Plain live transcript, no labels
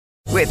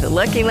With the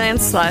Lucky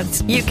Land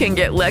Slots, you can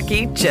get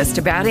lucky just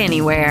about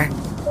anywhere.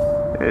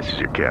 This is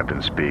your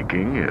captain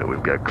speaking.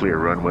 We've got clear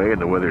runway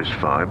and the weather's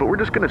fine, but we're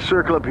just going to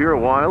circle up here a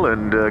while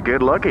and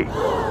get lucky.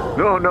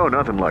 No,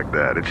 nothing like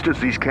that. It's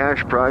just these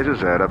cash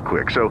prizes add up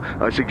quick. So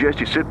I suggest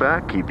you sit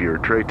back, keep your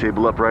tray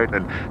table upright,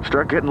 and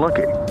start getting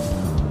lucky.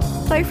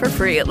 Play for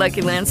free at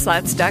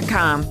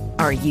LuckyLandSlots.com.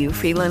 Are you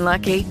feeling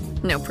lucky?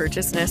 No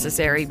purchase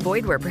necessary.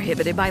 Void where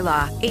prohibited by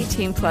law.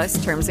 18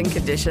 plus terms and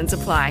conditions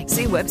apply.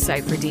 See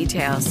website for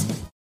details.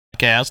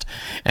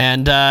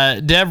 And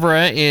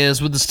Devra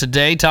is with us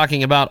today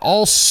talking about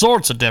all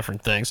sorts of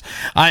different things.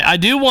 I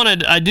do want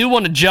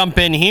to jump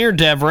in here,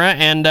 Devra,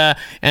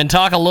 and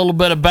talk a little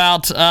bit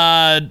about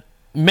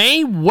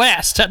Mae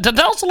West.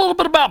 Tell us a little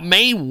bit about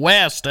Mae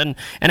West and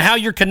how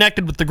you're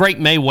connected with the great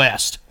Mae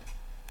West.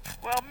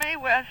 Well, Mae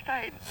West,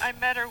 I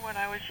met her when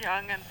I was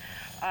young, and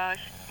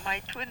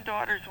my twin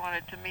daughters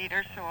wanted to meet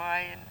her, so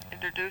I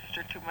introduced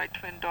her to my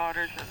twin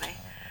daughters, and they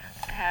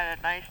had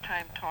a nice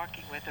time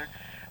talking with her.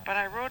 But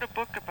I wrote a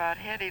book about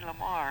Hedy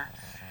Lamarr.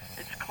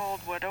 It's called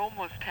What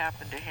Almost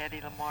Happened to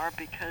Hedy Lamarr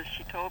because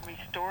she told me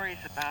stories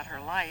about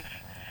her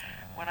life.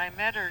 When I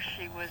met her,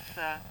 she was,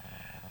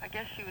 I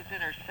guess she was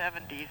in her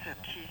 70s, and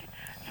she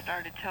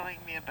started telling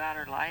me about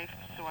her life.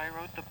 So I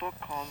wrote the book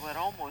called What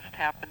Almost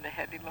Happened to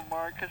Hedy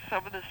Lamarr because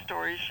some of the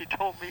stories she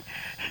told me,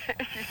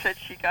 she said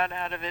she got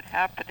out of it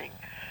happening.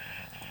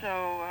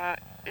 So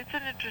it's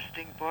an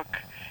interesting book.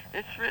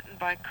 It's written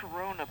by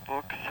Corona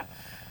Books.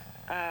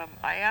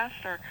 I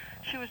asked her,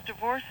 she was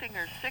divorcing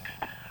her sixth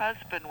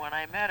husband when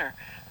I met her,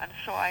 and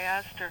so I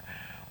asked her,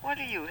 what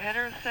are you,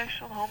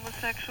 heterosexual,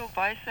 homosexual,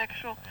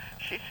 bisexual?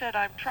 She said,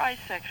 I'm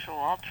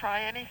trisexual. I'll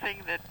try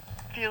anything that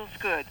feels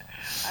good.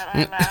 And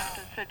I laughed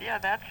and said, yeah,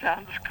 that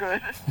sounds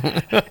good.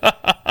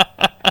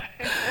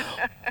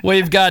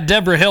 We've got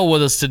Devra Hill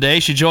with us today.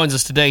 She joins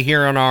us today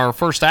here on our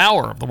first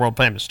hour of the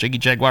world-famous Jiggy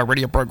Jaguar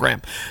radio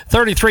program.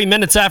 33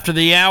 minutes after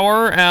the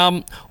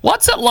hour.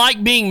 What's it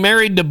like being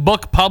married to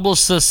book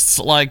publicists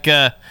like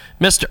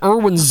Mr.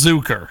 Erwin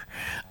Zucker?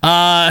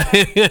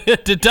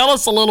 To tell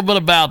us a little bit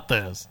about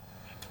this.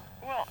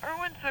 Well,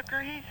 Erwin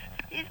Zucker,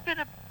 he's been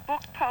a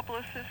book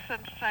publicist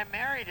since I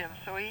married him,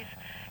 so he's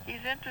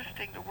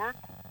interesting to work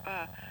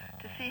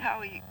to see how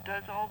he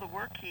does all the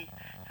work. He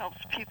helps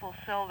people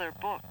sell their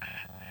books.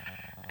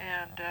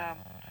 And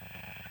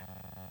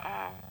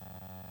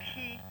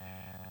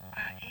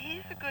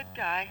he's a good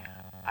guy.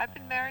 I've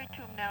been married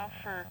to him now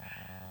for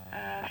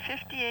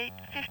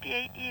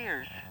 58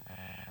 years.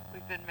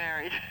 We've been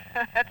married.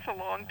 That's a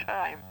long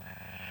time.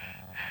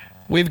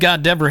 We've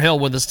got Devra Hill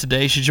with us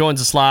today. She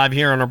joins us live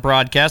here on our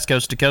broadcast,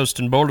 coast to coast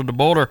and border to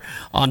border,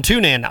 on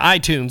TuneIn,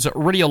 iTunes,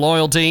 Radio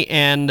Loyalty,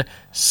 and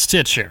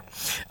Stitcher.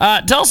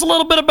 Tell us a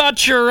little bit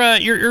about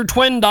your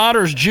twin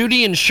daughters,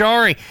 Judy and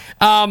Shari.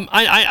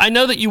 I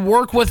know that you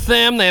work with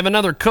them. They have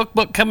another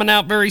cookbook coming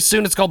out very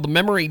soon. It's called The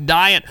Memory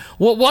Diet.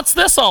 What's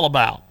this all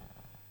about?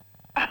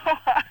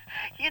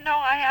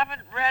 I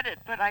haven't read it,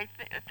 but I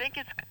think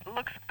it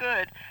looks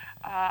good.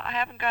 I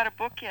haven't got a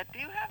book yet. Do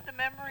you have The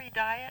Memory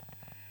Diet?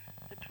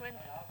 The twins.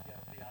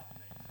 It'll be out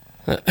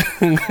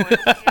in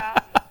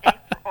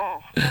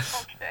April.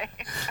 Okay.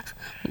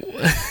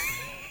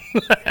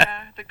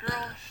 Yeah, the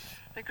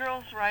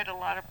girls write a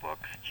lot of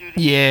books,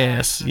 Judy.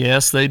 Yes,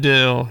 they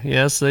do.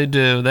 Yes, they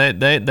do.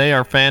 They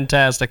are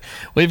fantastic.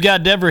 We've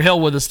got Devra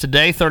Hill with us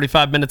today,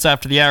 35 minutes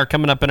after the hour.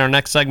 Coming up in our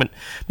next segment,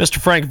 Mr.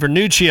 Frank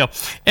Vernuccio.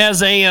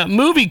 As a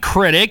movie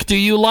critic, do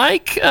you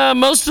like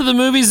most of the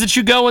movies that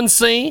you go and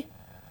see?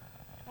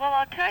 Well,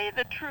 I'll tell you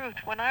the truth.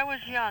 When I was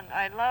young,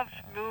 I loved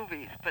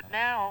movies, but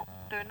now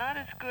they're not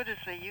as good as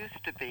they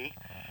used to be.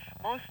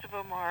 Most of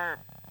them are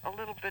a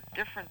little bit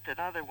different than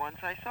other ones.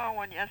 I saw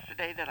one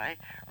yesterday that I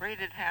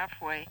rated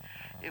halfway.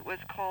 It was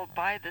called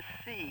By the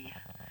Sea,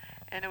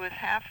 and it was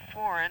half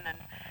foreign,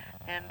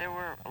 and there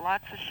were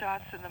lots of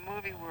shots in the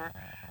movie where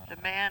the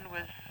man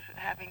was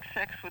having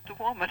sex with the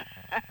woman.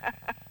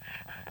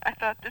 I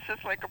thought, this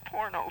is like a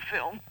porno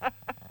film.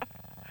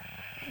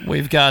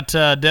 We've got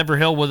Devra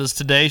Hill with us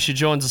today. She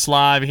joins us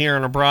live here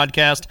on our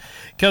broadcast,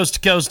 coast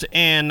to coast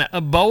and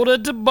border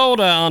to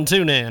border on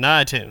TuneIn,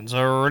 iTunes,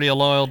 Radio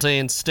Loyalty,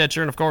 and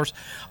Stitcher, and of course,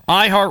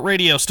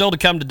 iHeartRadio. Still to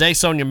come today,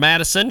 Sonia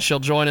Madison. She'll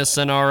join us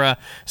in our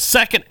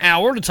second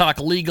hour to talk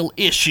legal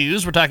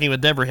issues. We're talking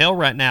with Devra Hill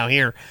right now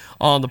here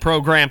on the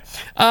program.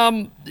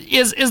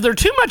 Is there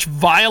too much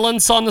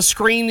violence on the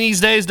screen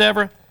these days,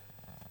 Devra?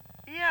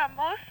 Yeah,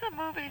 most of the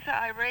movies,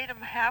 I rate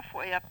them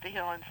halfway up the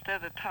hill instead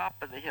of the top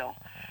of the hill,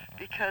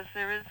 because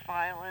there is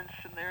violence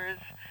and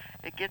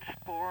it gets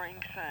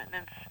boring,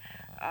 and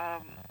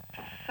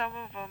some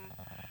of them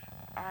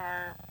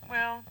are,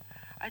 well,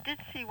 I did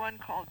see one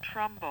called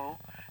Trumbo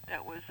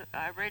that was,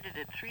 I rated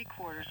it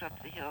 3/4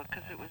 up the hill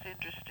because it was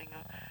interesting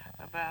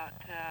about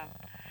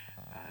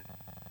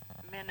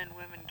men and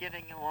women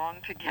getting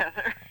along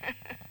together.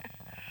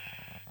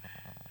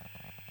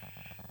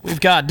 We've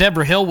got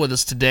Devra Hill with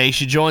us today.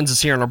 She joins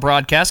us here on our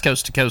broadcast,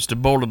 coast to coast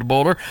and border to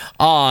border,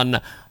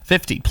 on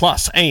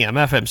 50-plus AM,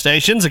 FM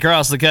stations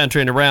across the country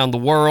and around the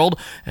world.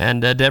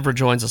 And Devra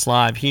joins us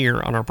live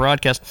here on our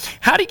broadcast.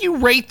 How do you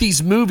rate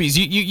these movies?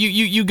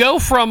 You go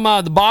from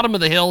the bottom of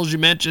the hill, as you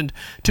mentioned,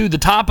 to the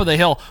top of the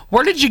hill.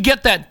 Where did you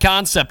get that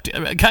concept?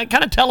 Kind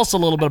of tell us a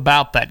little bit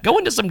about that. Go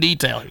into some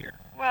detail here.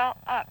 Well,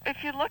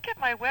 if you look at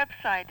my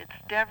website, it's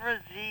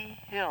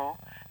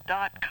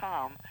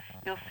DevraZhill.com.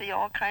 You'll see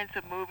all kinds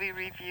of movie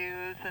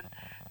reviews and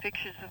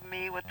pictures of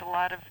me with a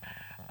lot of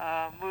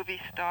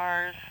movie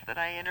stars that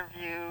I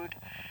interviewed,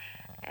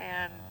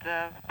 and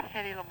the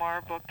Hedy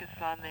Lamarr book is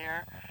on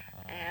there,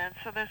 and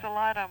so there's a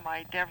lot on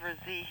my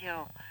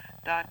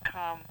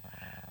DevraZhill.com.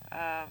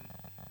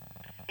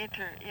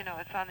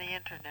 It's on the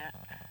internet.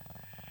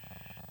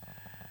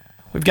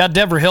 We've got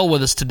Devra Hill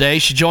with us today.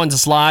 She joins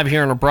us live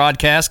here on our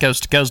broadcast,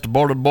 coast to coast,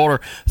 border to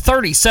border,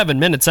 37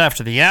 minutes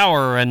after the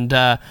hour. And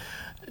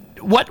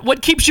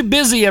what keeps you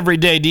busy every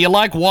day? Do you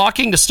like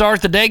walking to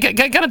start the day?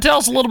 Kind of tell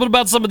us a little bit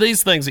about some of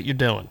these things that you're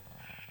doing.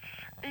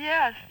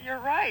 Yes, you're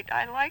right.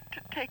 I like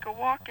to take a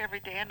walk every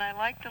day, and I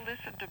like to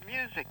listen to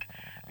music.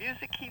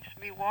 Music keeps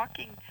me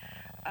walking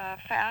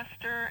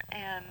faster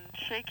and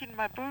shaking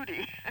my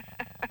booty.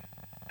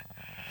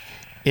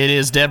 It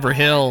is Devra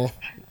Hill.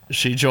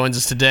 She joins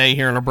us today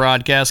here on our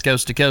broadcast,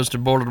 coast to coast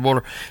and border to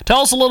border. Tell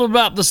us a little bit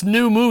about this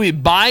new movie,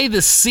 By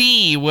the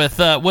Sea, with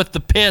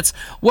the Pitts.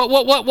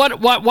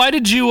 Why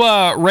did you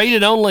rate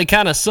it only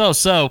kind of so?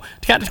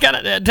 Kind of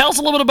tell us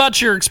a little bit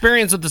about your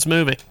experience with this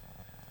movie.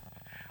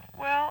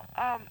 Well,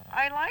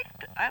 I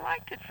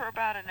liked it for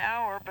about an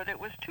hour, but it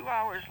was 2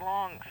 hours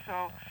long,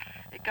 so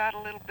it got a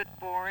little bit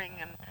boring.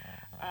 And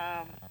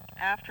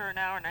after an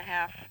hour and a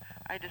half,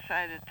 I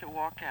decided to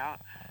walk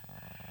out.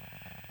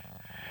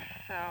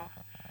 So.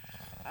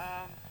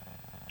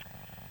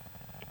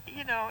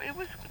 It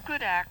was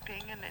good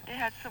acting, and it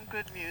had some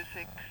good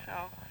music,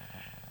 so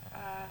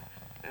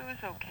it was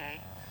okay.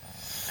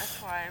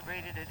 That's why I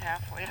rated it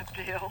halfway up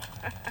the hill.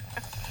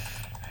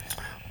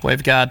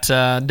 We've got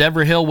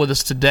Devra Hill with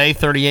us today,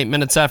 38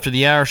 minutes after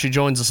the hour. She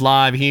joins us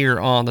live here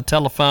on the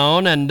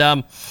telephone, and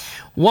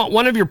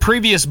one of your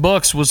previous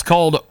books was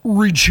called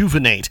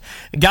Rejuvenate.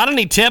 Got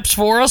any tips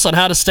for us on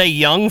how to stay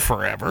young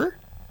forever?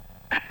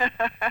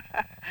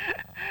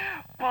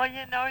 Well,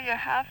 you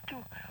have to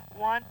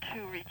want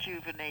to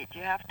rejuvenate.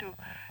 You have to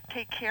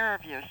take care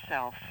of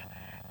yourself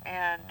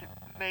and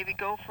maybe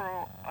go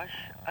for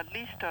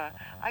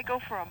I go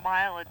for a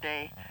mile a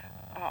day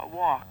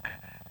walk.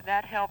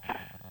 That helps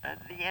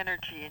the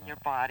energy in your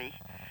body.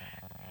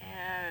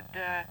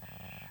 And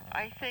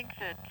I think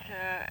that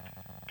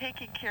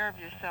taking care of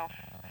yourself,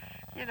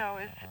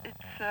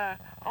 it's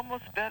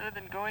almost better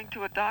than going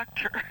to a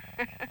doctor.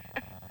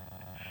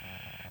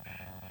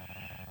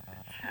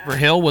 Devra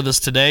Hill with us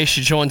today.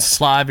 She joins us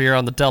live here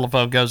on the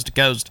telephone, coast to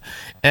coast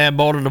and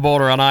border to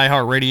border on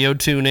iHeartRadio,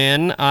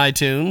 TuneIn,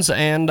 iTunes,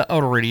 and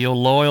Auto Radio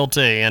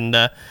Loyalty.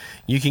 And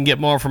you can get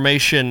more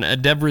information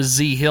at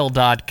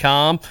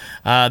DevraZhill.com.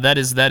 That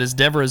is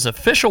Devra's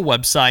official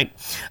website.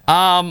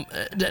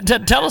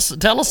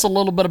 Tell us a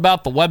little bit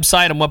about the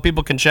website and what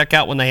people can check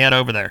out when they head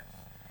over there.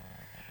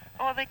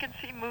 Oh, they can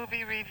see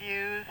movie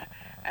reviews,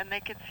 and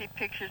they can see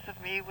pictures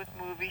of me with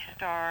movie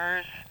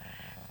stars,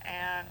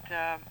 and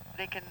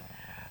they can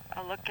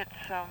look at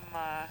some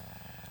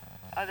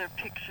other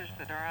pictures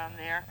that are on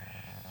there.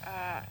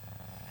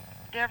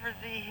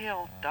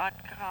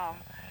 DevraZhill.com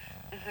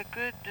is a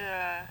good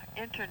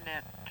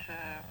internet.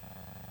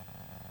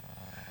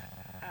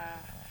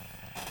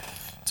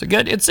 It's a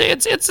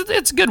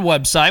good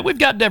website. We've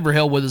got Devra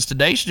Hill with us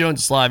today. She joins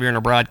us live here in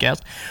our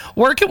broadcast.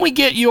 Where can we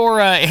get your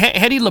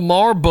Hedy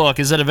Lamarr book?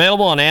 Is it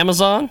available on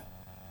Amazon?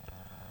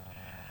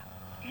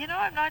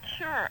 I'm not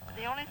sure.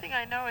 The only thing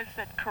I know is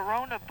that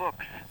Corona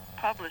Books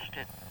published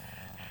it.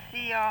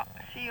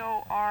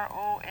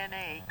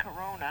 Corona,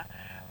 Corona.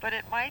 But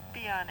it might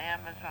be on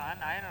Amazon.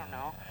 I don't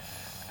know.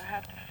 I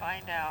have to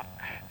find out.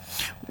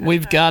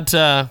 We've got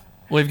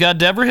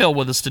Devra Hill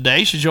with us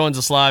today. She joins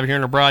us live here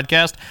in our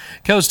broadcast,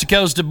 coast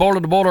to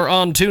border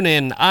on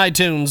TuneIn,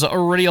 iTunes,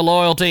 Radio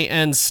Loyalty,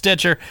 and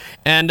Stitcher.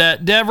 And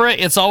Devra,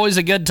 it's always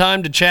a good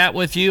time to chat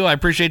with you. I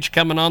appreciate you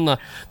coming on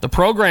the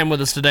program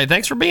with us today.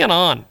 Thanks for being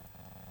on.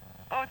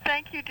 Oh,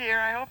 thank you, dear.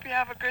 I hope you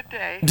have a good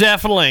day.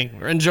 Definitely.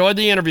 Enjoyed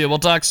the interview. We'll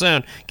talk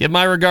soon. Give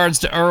my regards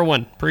to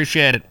Irwin.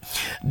 Appreciate it.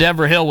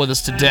 Devra Hill with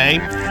us today.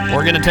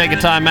 We're going to take a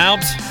time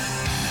out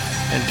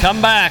and come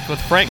back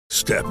with Frank.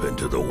 Step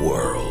into the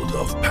world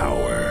of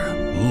power,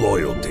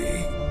 loyalty,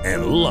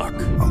 and luck.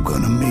 I'm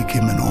going to make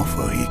him an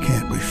offer he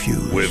can't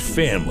refuse. With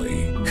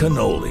family,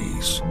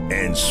 cannolis,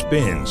 and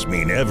spins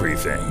mean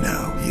everything.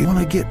 Now, you want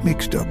to get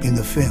mixed up in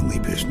the family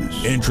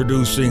business.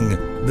 Introducing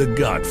The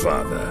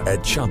Godfather at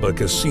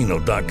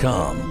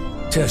ChumbaCasino.com.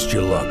 Test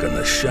your luck in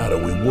the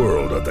shadowy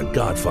world of The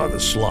Godfather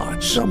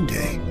slot.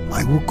 Someday,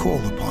 I will call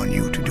upon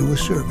you to do a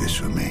service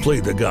for me. Play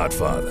The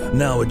Godfather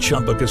now at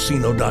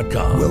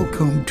ChumbaCasino.com.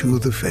 Welcome to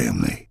the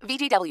family.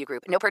 VGW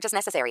Group. No purchase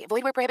necessary.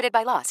 Void where prohibited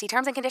by law. See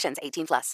terms and conditions. 18+.